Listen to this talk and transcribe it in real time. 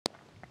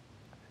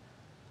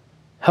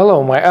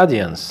Hello, my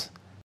audience.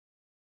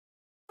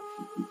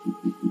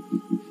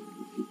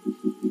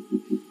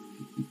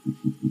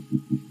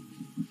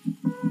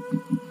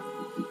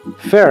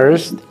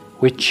 First,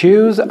 we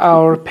choose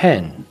our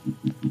pen.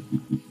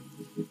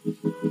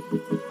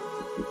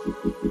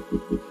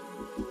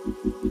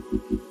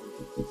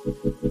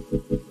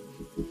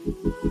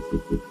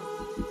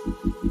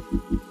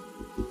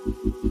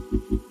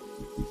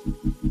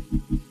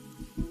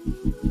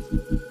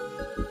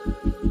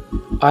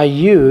 I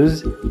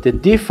use the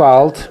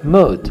default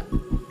mode.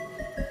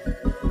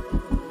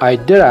 I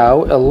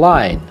draw a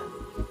line.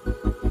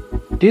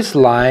 This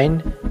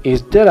line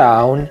is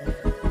drawn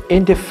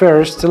in the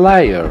first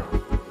layer.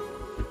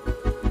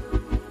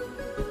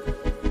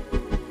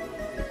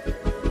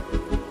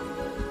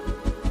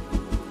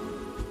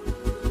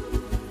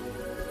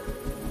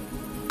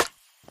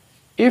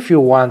 If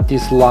you want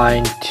this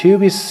line to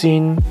be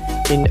seen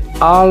in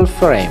all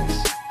frames,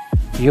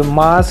 you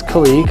must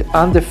click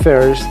on the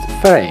first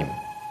frame.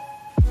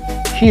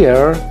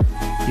 Here,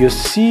 you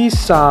see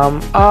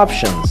some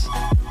options.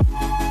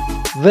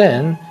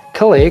 Then,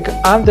 click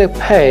on the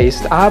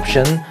paste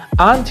option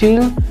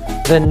until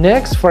the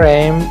next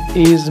frame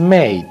is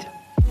made.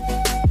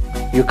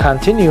 You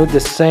continue the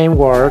same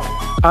work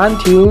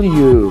until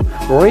you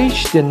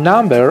reach the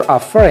number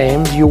of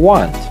frames you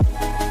want.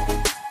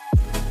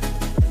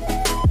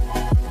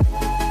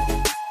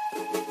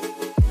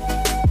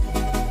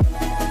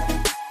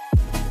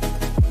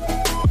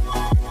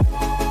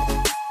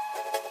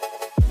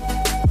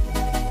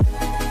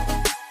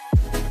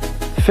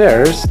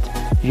 First,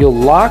 you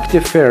lock the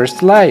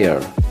first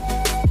layer.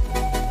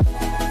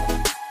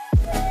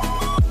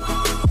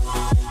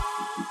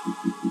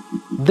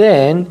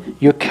 Then,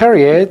 you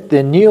create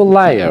the new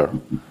layer.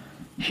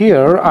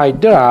 Here, I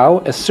draw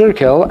a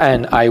circle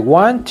and I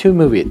want to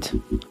move it.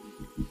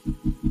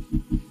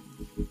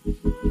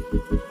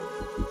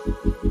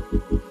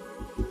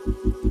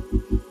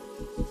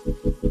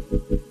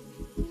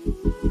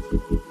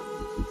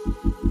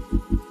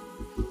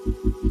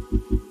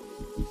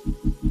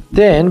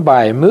 Then,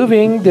 by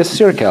moving the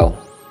circle,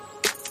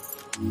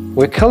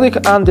 we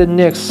click on the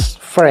next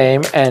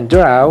frame and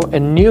draw a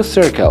new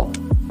circle.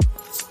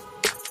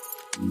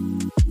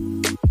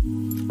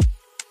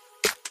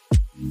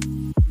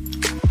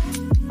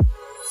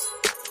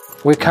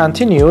 We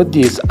continue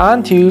this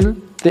until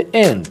the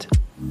end.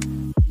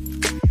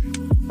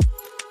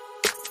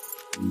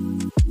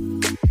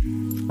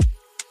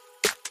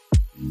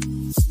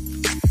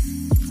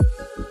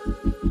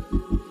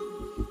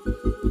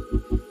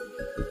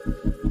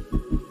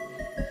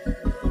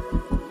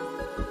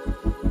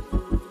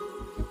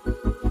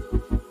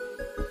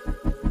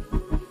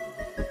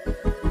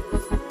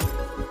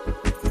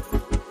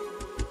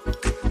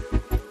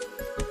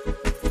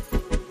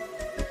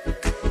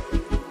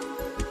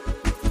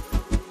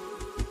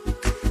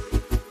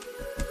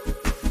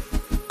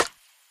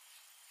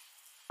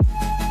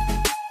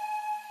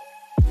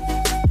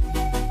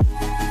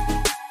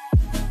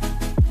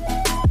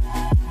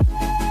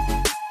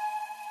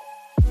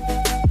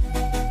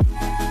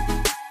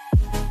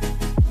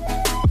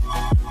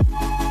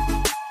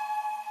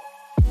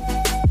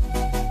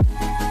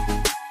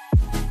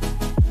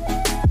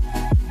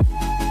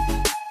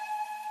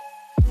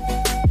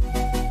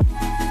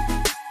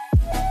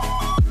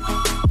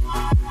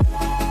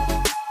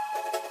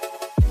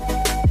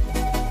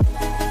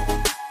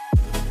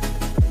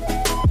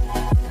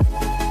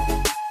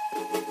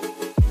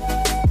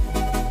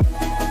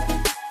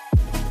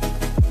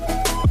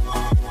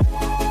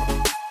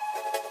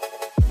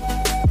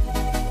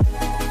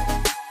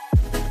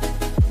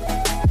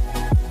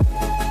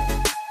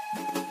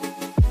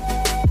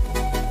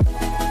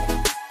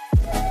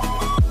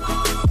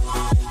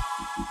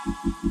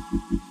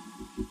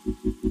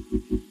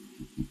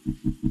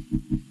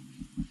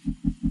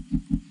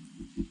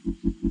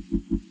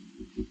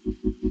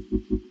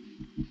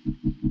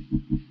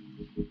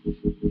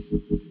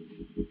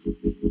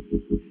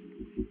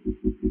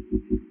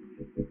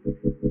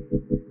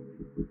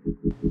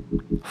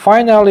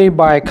 Finally,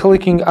 by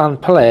clicking on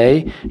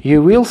play,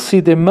 you will see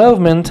the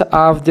movement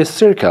of the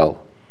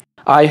circle.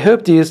 I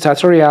hope this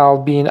tutorial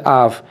been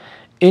of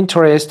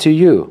interest to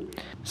you.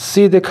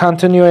 See the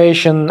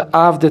continuation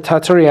of the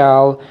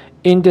tutorial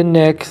in the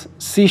next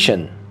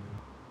session.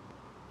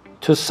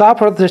 To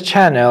support the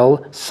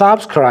channel,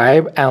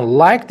 subscribe and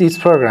like this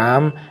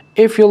program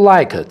if you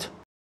like it.